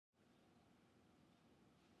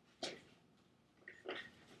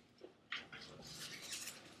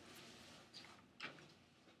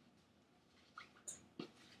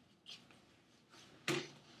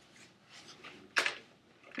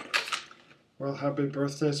Well, happy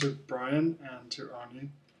birthday to Brian and to Onyi,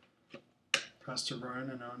 Pastor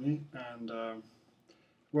Brian and Onyi. And,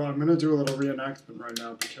 well, I'm going to do a little reenactment right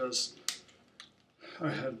now because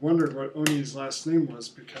I had wondered what Onyi's last name was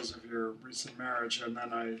because of your recent marriage, and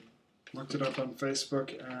then I looked it up on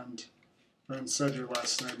Facebook and then said your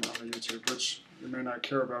last name on the YouTube, which you may not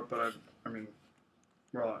care about, but I mean,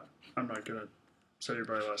 well, I'm not going to say your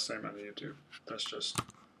very last name on the YouTube. That's just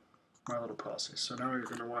my little posse. So now you're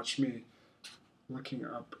going to watch me looking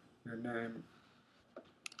up your name.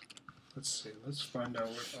 Let's see, let's find out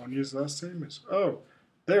what Onyi's last name is. Oh,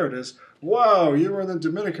 there it is. Wow, you were in the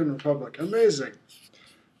Dominican Republic. Amazing.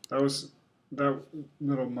 That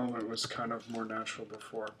little moment was kind of more natural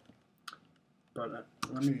before. But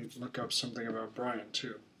let me look up something about Brian,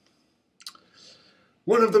 too.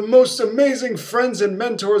 One of the most amazing friends and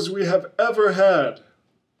mentors we have ever had.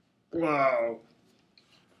 Wow.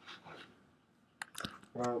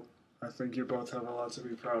 Well, I think you both have a lot to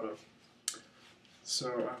be proud of.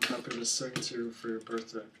 So I'm happy to sing to you for your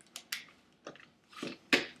birthday.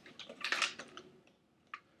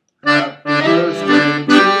 Happy birthday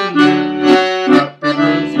to you. Happy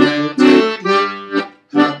birthday to you.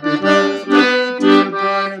 Happy birthday to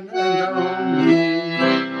Brian and Onyi.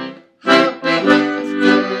 Happy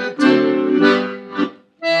birthday to you.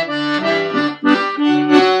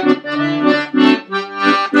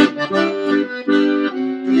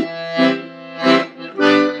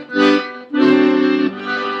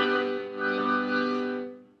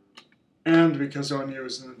 And because Onyi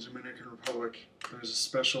was in the Dominican Republic, there's a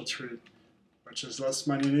special treat, which is Las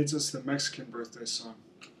Mañanitas, the Mexican birthday song.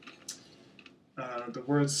 The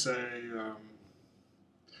words say,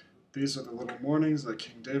 these are the little mornings that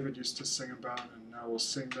King David used to sing about, and now we'll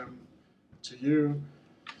sing them to you.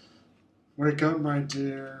 Wake up, my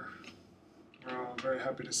dear. We're all very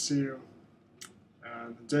happy to see you.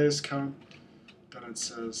 The day has come. Then it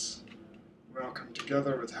says, we all come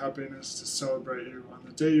together with happiness to celebrate you. On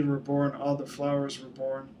the day you were born, all the flowers were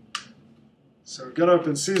born. So get up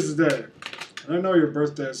and seize the day. And I know your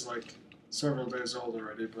birthday is like several days old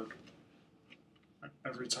already, but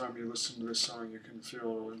every time you listen to this song, you can feel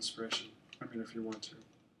a little inspiration. I mean, if you want to.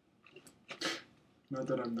 Not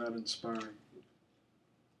that I'm that inspiring,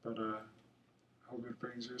 but I hope it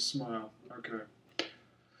brings you a smile. Okay.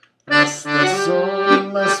 Estas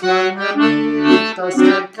son las mañanitas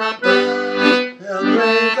que canta el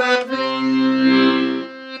rey David.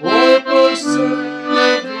 Hoy por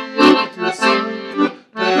ser tu santo,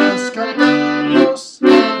 te las cantamos a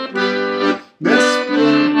ti.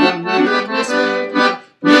 Despierta, mujer, despierta,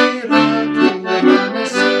 mira que ya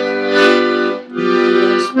amaneció. Y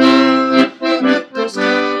los pajaritos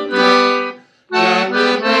cantan, la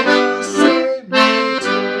luna se metió.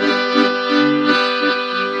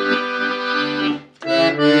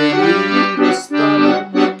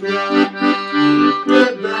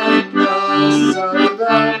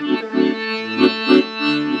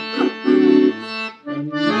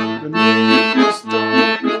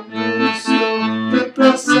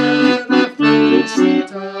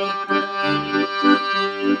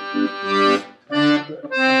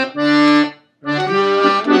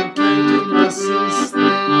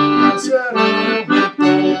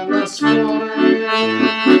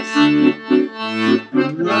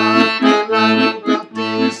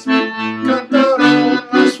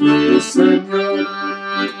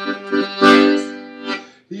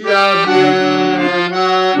 Ya viene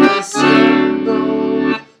amaneciendo,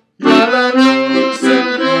 ya la luz se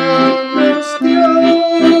vistió.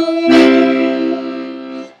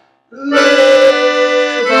 Levántate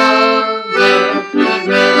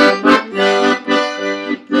de la mañana,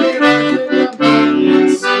 mira que ya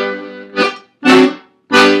amaneció.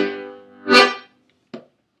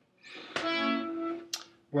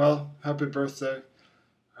 Well, happy birthday.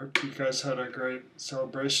 I hope you guys had a great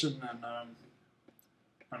celebration, and I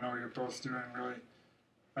know you're both doing really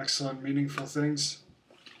excellent, meaningful things.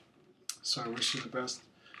 So I wish you the best.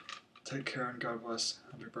 Take care and God bless.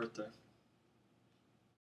 Happy birthday.